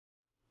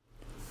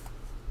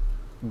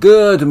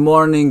Good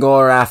morning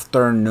or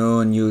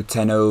afternoon, you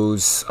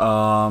tennos.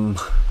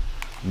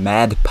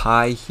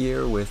 Madpie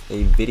here with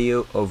a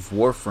video of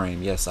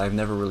Warframe. Yes, I've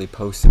never really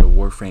posted a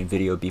Warframe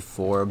video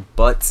before,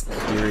 but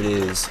here it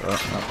is.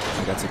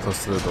 I got too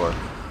close to the door.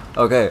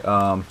 Okay,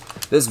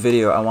 this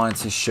video I wanted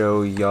to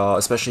show y'all,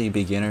 especially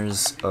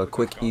beginners, a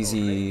quick,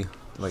 easy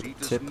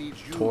like tip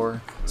or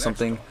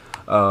something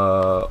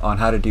on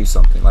how to do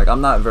something. Like,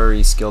 I'm not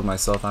very skilled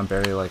myself. I'm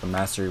barely like a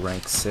mastery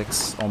rank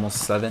 6, almost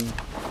 7.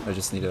 I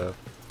just need to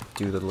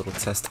do the little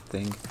test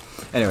thing.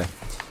 Anyway,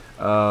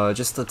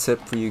 just a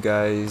tip for you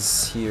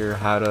guys here,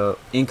 how to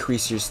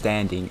increase your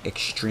standing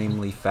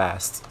extremely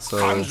fast. So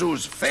go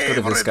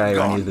to this guy or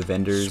any of the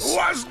vendors,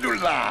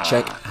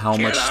 check how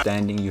much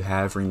standing you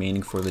have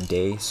remaining for the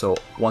day. So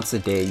once a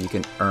day you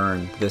can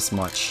earn this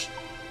much,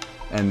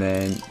 and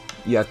then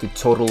you have to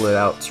total it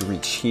out to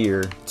reach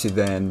here to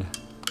then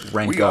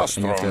rank up,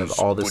 and you have to have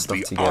all this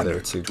stuff together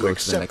to go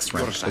to the next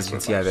rank. As you can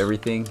see, I have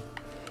everything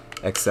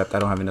except I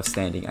don't have enough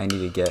standing. I need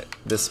to get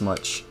this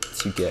much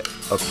to get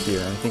up here,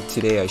 and I think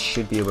today I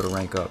should be able to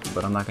rank up,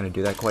 but I'm not going to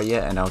do that quite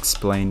yet, and I'll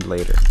explain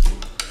later.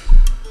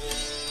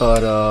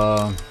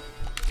 But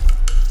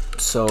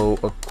so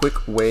a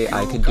quick way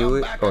I could do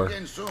it, or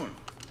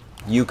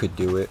you could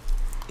do it,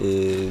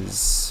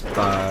 is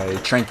by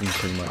tranking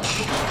pretty much.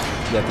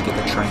 You have to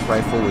get the trank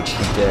rifle, which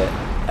you get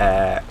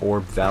at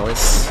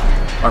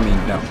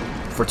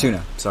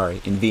Fortuna,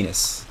 sorry, in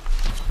Venus.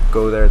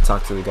 Go there,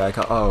 talk to the guy.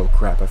 Oh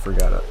crap, I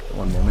forgot it.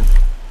 One moment.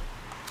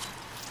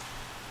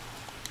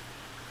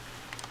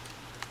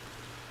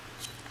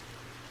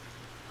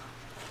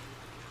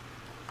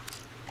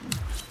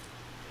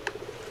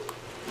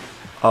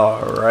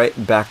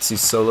 Alright, back to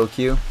solo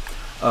queue.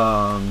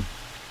 Go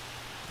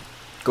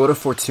to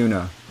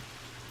Fortuna,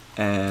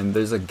 and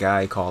there's a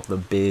guy called the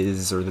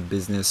Biz or the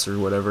Business or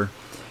whatever,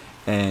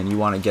 and you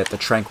want to get the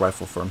trank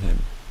rifle from him.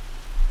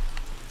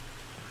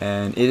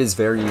 And it is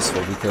very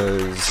useful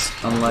because,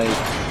 unlike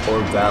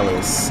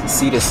Orvalis,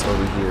 Cetus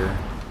over here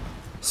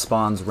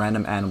spawns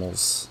random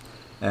animals.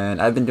 And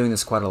I've been doing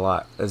this quite a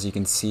lot. As you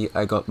can see,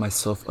 I got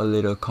myself a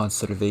little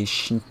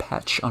conservation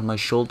patch on my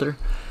shoulder.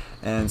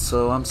 And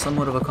so I'm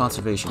somewhat of a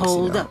conservationist.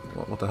 Hold up.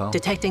 What the hell?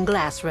 Detecting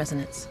glass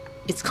resonance.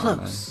 It's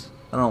close.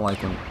 I don't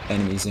like when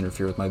enemies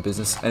interfere with my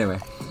business. Anyway,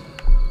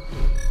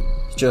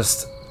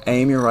 just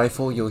aim your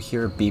rifle, you'll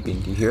hear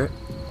beeping. Do you hear it?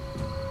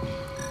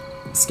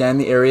 Scan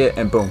the area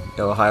and boom,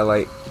 it'll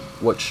highlight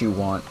what you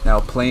want. Now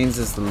plains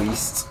is the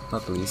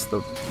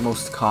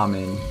most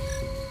common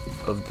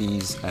of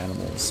these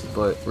animals,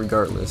 but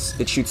regardless,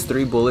 it shoots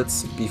 3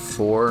 bullets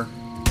before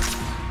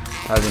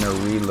having a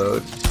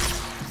reload.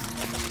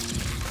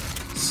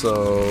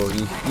 So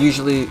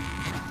usually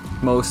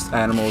most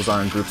animals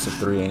are in groups of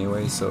 3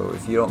 anyway, so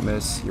if you don't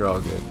miss, you're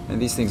all good.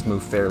 And these things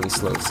move fairly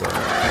slow, so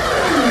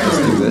let's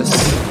do this.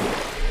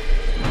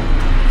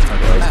 Okay,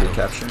 that was a good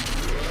capture.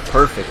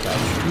 Perfect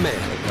capture.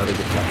 Another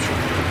good capture.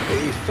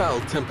 A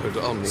foul-tempered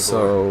omnivore,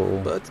 so,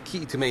 but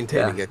key to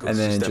maintaining yeah, and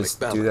then just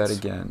balance. do that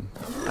again.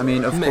 I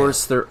mean, of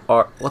course there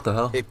are. What the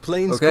hell? A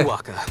plains okay.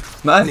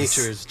 Kuwaka, Nice.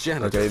 Nature's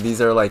janitor. Okay,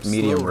 these are like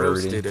medium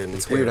rarity.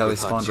 It's weird how they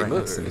spawned right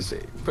next to me. Is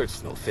a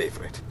personal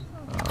favorite.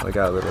 I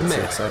got a little too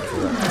excited for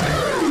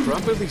that.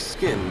 Properly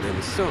skinned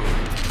and sewn,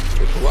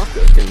 the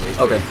Kuwaka can make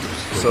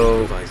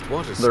so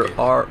water there skin.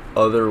 are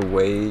other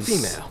ways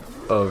Female.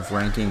 of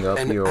ranking up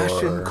An your.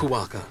 ashen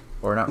Kuwaka.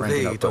 Or not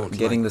ranking up, but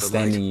getting the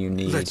standing you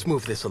need. Let's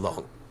move this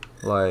along.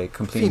 Like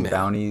completing Female.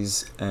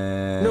 bounties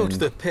and. Note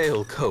the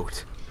pale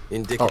coat,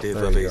 indicative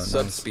of a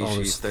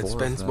subspecies that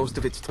spends most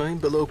of its time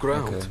below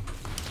ground.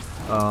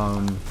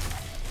 Okay.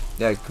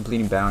 Yeah,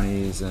 completing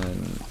bounties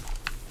and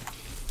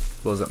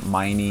what was it,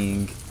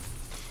 mining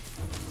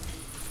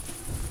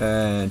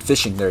and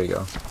fishing. There you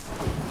go.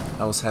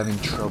 I was having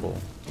trouble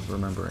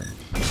remembering.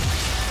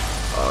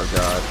 Oh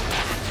god.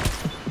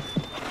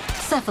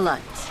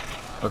 Cephalites.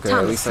 Okay, Time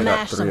at least I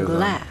got 3 of them.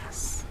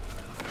 Glass.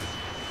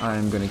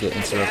 I'm gonna get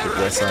interrupted.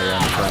 Yes, I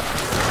am. But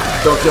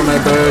don't kill my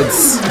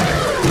birds.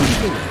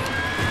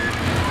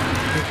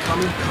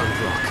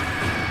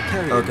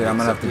 Okay, I'm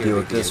gonna have to deal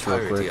with this real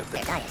quick.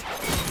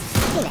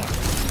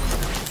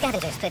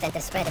 Scavengers prevent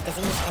the spread of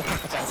disease and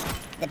pathogens.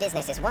 The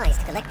business is wise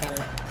to collect them,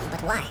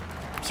 but why?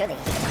 Surely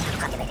he could not be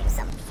populating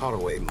some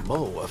faraway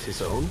mole of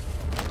his own.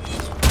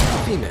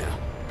 Female.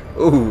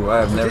 Ooh, I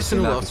have never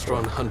seen that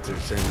OSTRON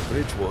hunters and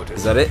bridge warders.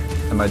 Is that it?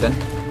 Am I done?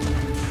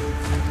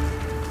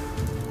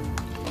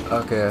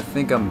 Okay, I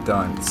think I'm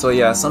done. So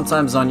yeah,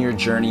 sometimes on your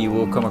journey you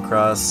will come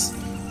across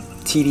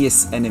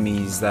tedious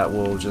enemies that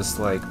will just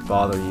like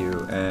bother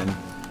you, and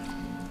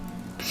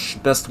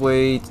best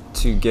way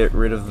to get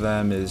rid of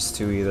them is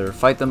to either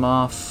fight them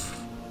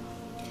off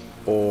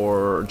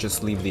or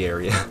just leave the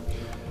area.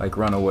 Like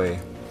run away.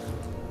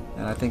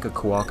 And I think a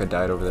Kuwaka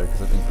died over there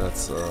because I think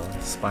that's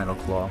Spinal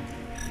Claw.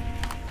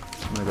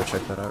 I'm gonna go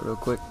check that out real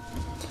quick.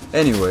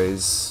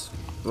 Anyways,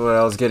 what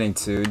I was getting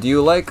to, do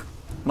you like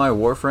my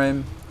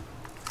Warframe?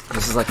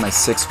 This is like my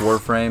 6th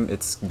Warframe.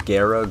 It's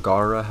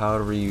Gara,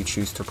 however you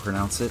choose to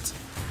pronounce it.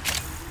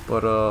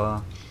 But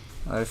I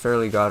I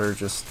fairly got her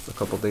just a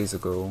couple days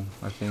ago,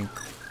 I think.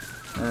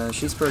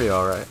 She's pretty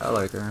alright. I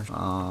like her.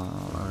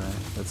 Alright,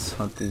 let's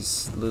hunt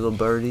these little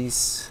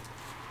birdies.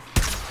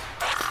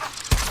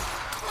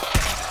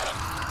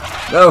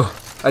 No!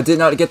 I did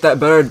not get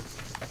that bird!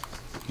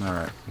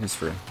 Alright, he's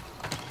free.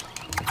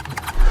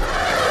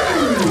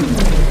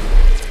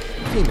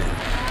 Female.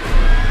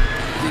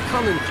 The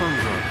common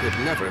convert could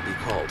never be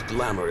called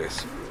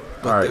glamorous.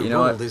 Alright, you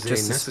know what?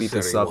 Just to speed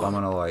this up, I'm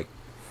gonna like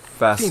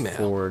fast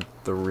forward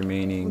the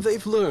remaining part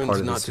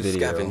of this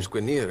video.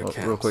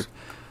 Real quick.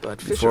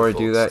 Before I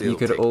do that, you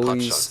could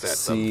always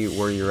see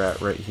where you're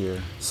at right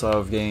here. So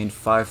I've gained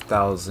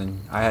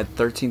 5,000. I had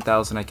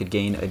 13,000 I could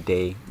gain a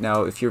day.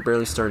 Now, if you're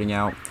barely starting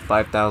out,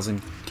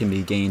 5,000 can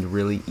be gained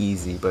really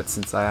easy. But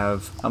since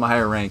I'm a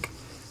higher rank,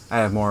 I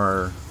have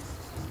more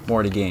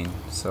to gain.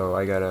 So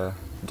I gotta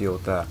deal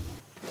with that.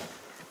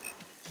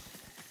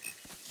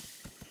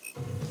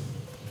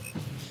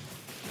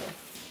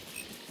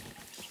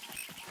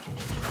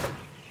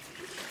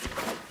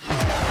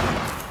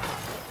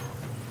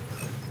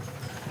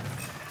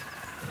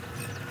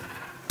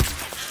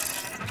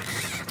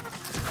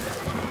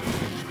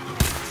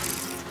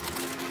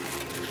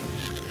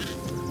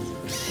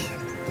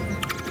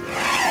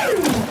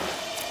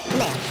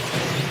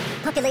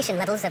 Population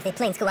levels of the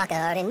Plains Kuaka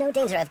are in no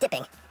danger of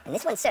dipping, and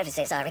this one's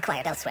services are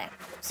required elsewhere.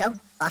 So,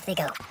 off they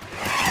go.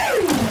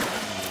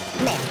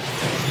 Male.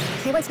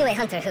 I once knew a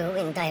hunter who,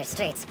 in dire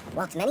straits,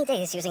 walked many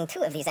days using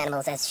 2 of these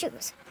animals as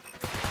shoes.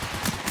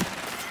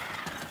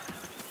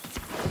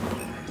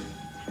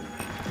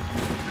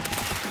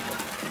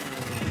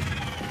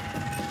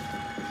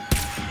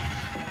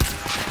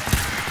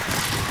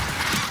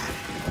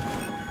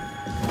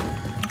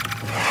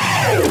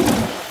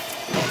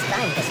 Let's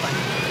grind this one.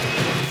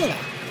 Female.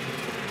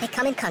 They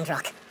come in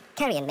Kondrok.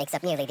 Carrion makes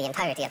up nearly the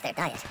entirety of their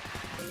diet.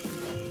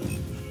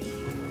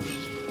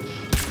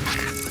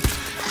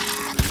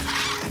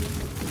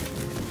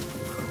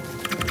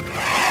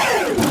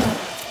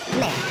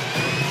 Male.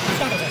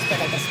 Scavengers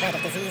prevent the spread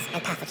of disease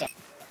and pathogen.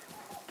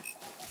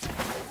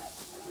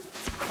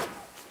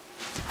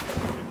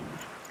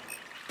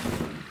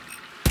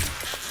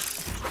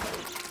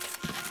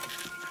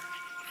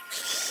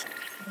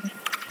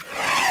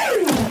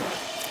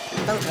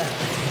 Both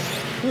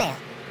rows. Male.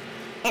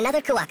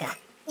 Another Kuaka.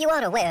 You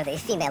are aware the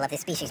female of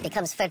this species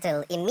becomes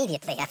fertile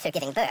immediately after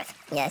giving birth,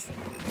 yes?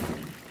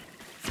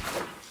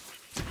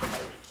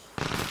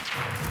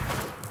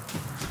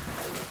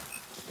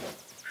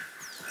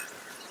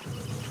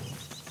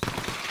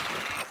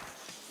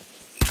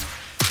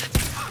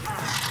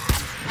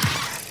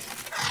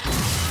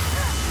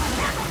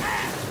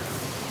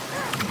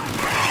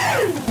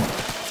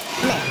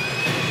 Male.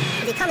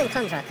 The common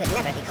Kondra could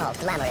never be called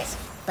glamorous,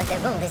 but their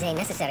role is a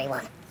necessary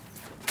one.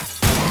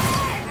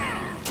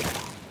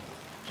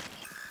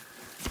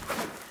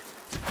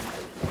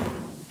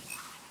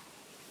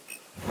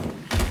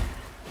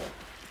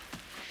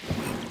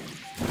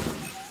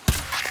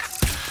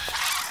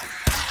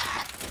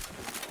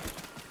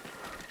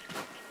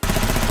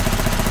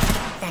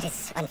 That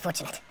is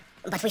unfortunate,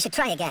 but we should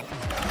try again.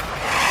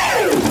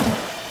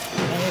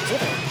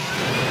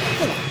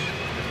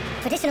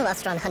 Traditional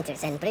OSTRON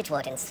hunters and bridge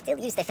wardens still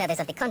use the feathers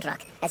of the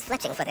Kondrok as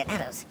fletching for their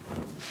arrows.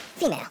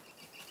 Female.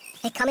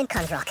 They come in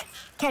Kondrok.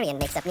 Carrion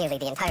makes up nearly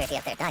the entirety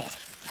of their diet.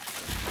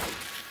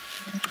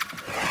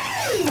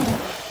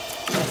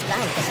 Let's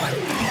grind this one.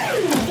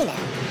 Female.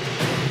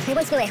 I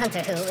once knew a hunter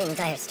who, in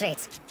dire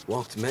straits,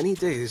 walked many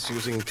days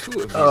using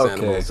 2 of these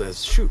animals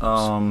as shoes.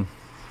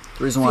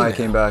 The reason why I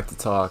came back to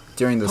talk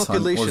during this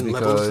hunt was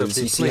because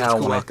you see how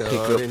when I pick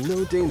up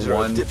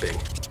one,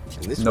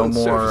 no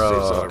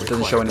more, it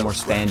doesn't show any more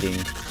standing,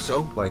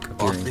 like,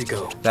 appearing.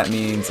 That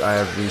means I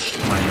have reached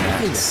my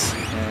max.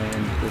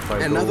 And if I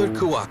Another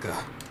Kuaka.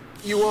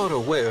 You are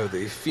aware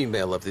the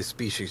female of this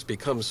species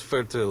becomes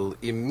fertile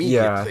immediately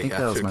yeah, I think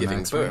that was after my giving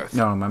max, birth. right?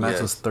 No, my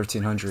max was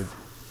 1,300.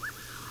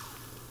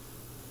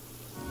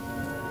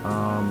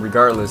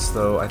 Regardless,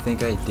 though, I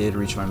think I did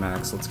reach my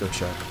max. Let's go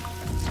check.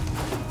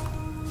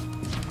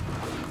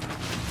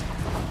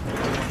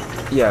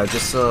 Yeah,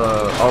 just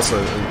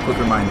also a quick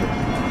reminder,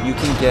 you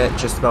can get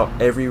just about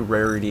every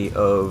rarity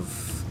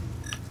of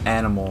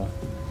animal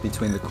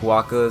between the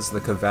Kuakas, the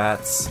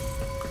Kavats,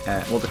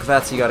 and, well, the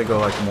Kavats you gotta go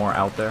like more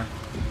out there,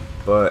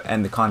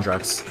 and the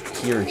Kondroks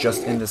here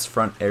just in this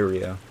front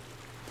area.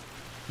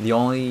 The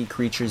only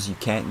creatures you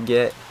can't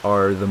get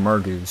are the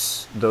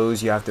Murgus.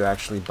 Those you have to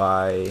actually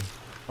buy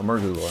a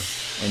Murgu lore,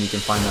 and you can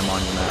find them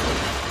on your map.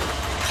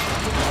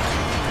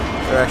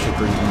 They're actually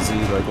pretty easy,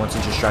 like once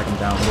you just track them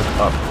down, look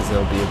up, because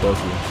they'll be above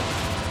you.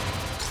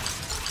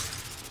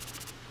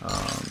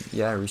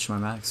 Yeah, I reached my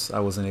max.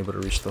 I wasn't able to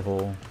reach the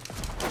whole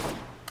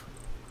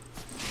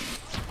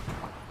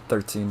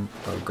 13,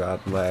 oh god,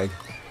 lag.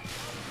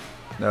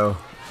 No.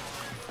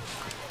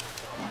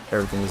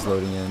 Everything is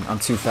loading in. I'm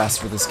too fast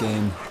for this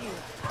game.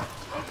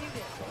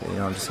 Okay, you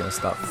know, I'm just gonna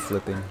stop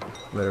flipping,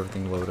 let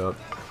everything load up.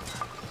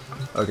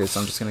 Okay,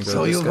 so I'm just gonna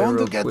go to this guy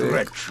real quick.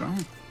 Rich, huh?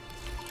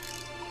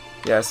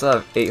 Yeah, I still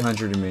have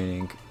 800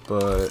 remaining.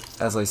 but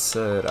as I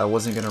said, I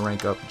wasn't gonna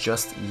rank up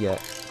just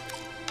yet.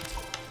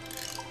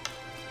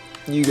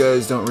 You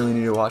guys don't really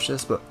need to watch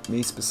this, but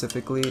me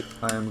specifically,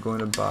 I am going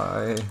to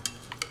buy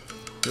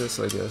this,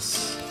 I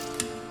guess.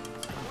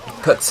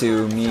 Cut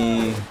to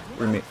me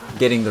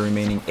getting the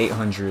remaining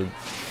 800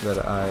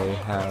 that I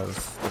have.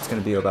 It's going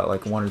to be about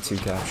like 1 or 2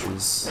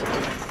 captures.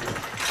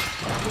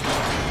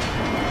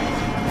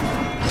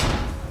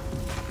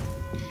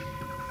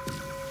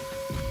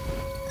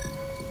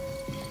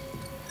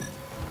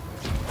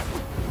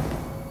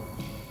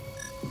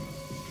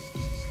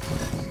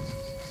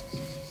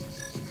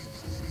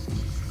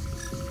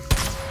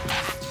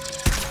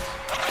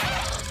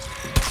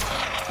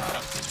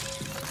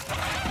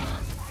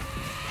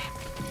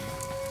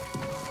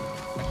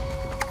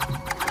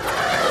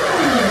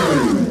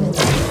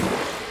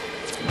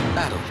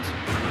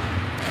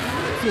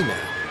 Female.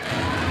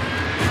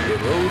 The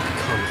rogue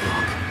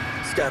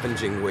conrock.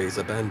 Scavenging ways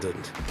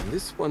abandoned.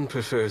 This one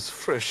prefers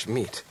fresh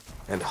meat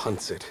and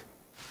hunts it.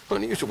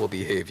 Unusual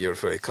behavior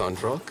for a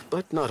conrock,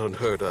 but not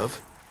unheard of.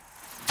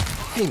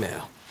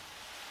 Female.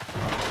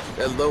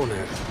 A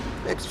loner.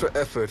 Extra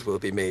effort will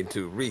be made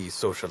to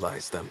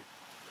re-socialize them.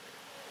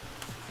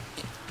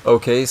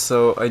 Okay,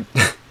 so I...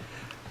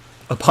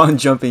 Upon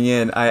jumping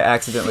in, I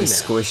accidentally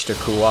squished a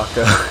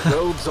Kuwaka.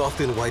 Rogues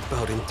often wipe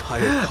out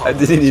entire I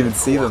didn't even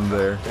see them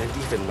there. And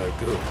even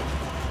Mergu.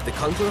 The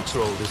conrock's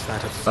role is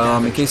that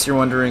of in case you're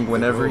wondering,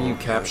 whenever you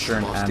capture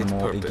an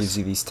animal, it gives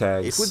you these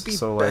tags.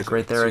 So like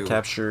right there I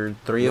captured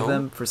 3 of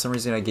them. For some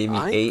reason it gave me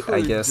 8,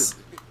 I guess.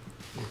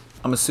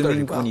 I'm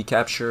assuming when you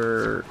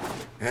capture,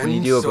 when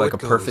you do like a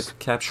perfect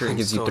capture, it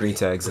gives you 3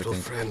 tags, I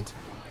think.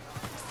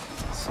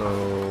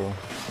 So,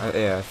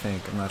 yeah, I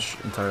think. I'm not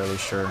entirely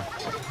sure.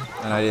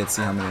 And I didn't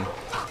see how many.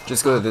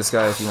 Just go to this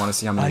guy if you want to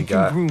see how many you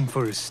got. Room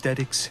for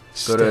aesthetics,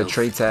 go to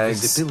trade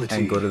tags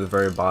and go to the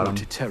very bottom.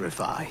 To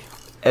terrify.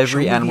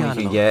 Every animal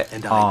you can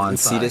get on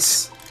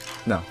Cetus,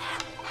 no,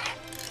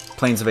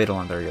 Plains of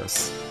Eidolon, there he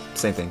goes.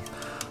 Same thing.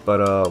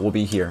 But will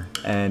be here.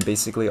 And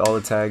basically all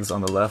the tags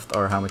on the left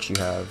are how much you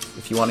have.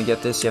 If you want to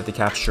get this, you have to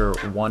capture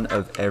 1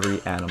 of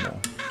every animal.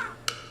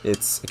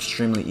 It's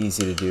extremely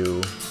easy to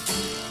do.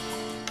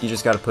 You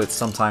just gotta put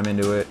some time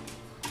into it.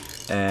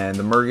 And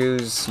the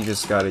Mergus, you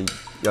just gotta,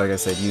 like I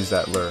said, use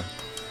that lure.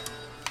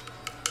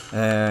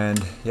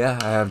 And yeah,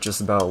 I have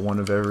just about 1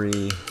 of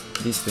every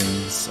these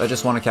things. I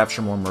just want to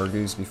capture more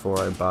Mergus before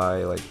I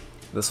buy, like,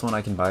 this one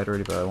I can buy it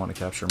already, but I want to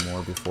capture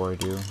more before I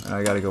do. And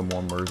I gotta go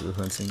more Mergu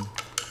hunting.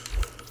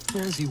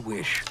 As you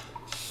wish.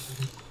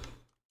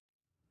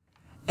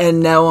 And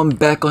now I'm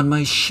back on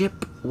my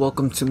ship.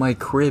 Welcome to my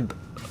crib.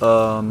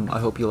 I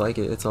hope you like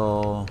it. It's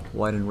all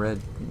white and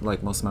red,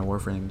 like most of my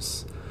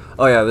Warframes.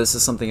 Oh yeah, this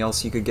is something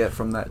else you could get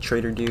from that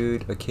trader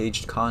dude, a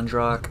caged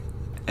Kondrak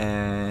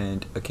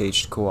and a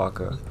caged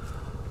Kuwaka.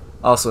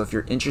 Also, if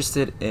you're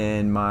interested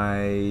in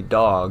my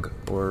dog,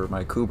 or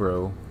my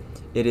Kubro,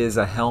 it is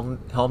a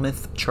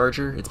Helminth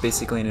Charger. It's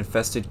basically an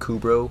infested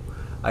Kubro.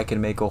 I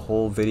can make a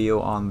whole video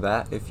on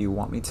that if you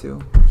want me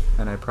to,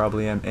 and I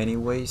probably am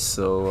anyway,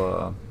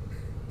 so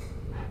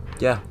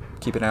yeah,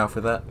 keep an eye out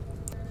for that.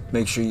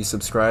 Make sure you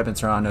subscribe and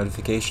turn on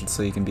notifications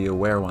so you can be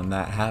aware when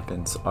that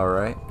happens,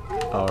 alright?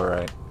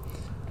 Alright.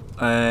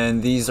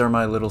 And these are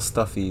my little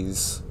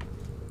stuffies.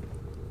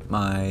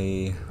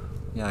 My...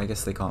 yeah, I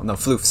guess they call them... no,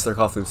 floofs. They're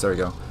called floofs. There we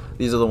go.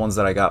 These are the ones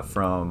that I got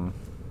from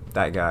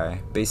that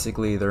guy.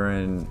 Basically, they're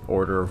in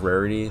order of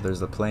rarity. There's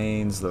the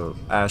Plains, the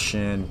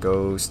Ashen,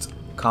 Ghost,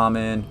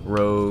 Common,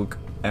 Rogue,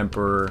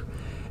 Emperor,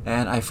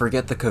 and I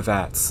forget the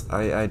Kavats.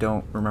 I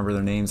don't remember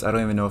their names. I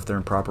don't even know if they're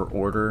in proper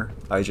order.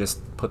 I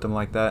just put them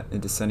like that in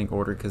descending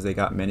order because they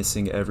got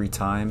menacing every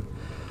time.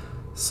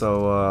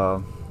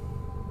 So,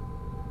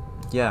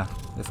 yeah,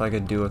 if I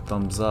could do a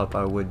thumbs up,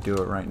 I would do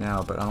it right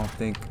now, but I don't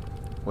think...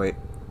 wait.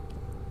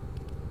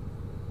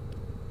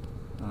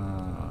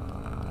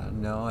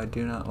 No, I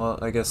do not. Well,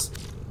 I guess...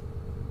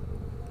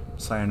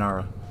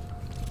 sayonara.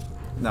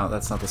 No,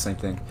 that's not the same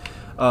thing.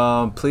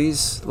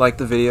 Please like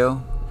the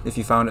video. If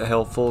you found it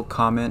helpful,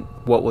 comment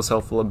what was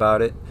helpful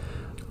about it.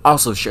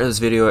 Also, share this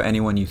video with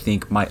anyone you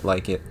think might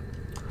like it.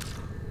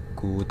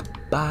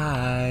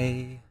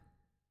 Goodbye.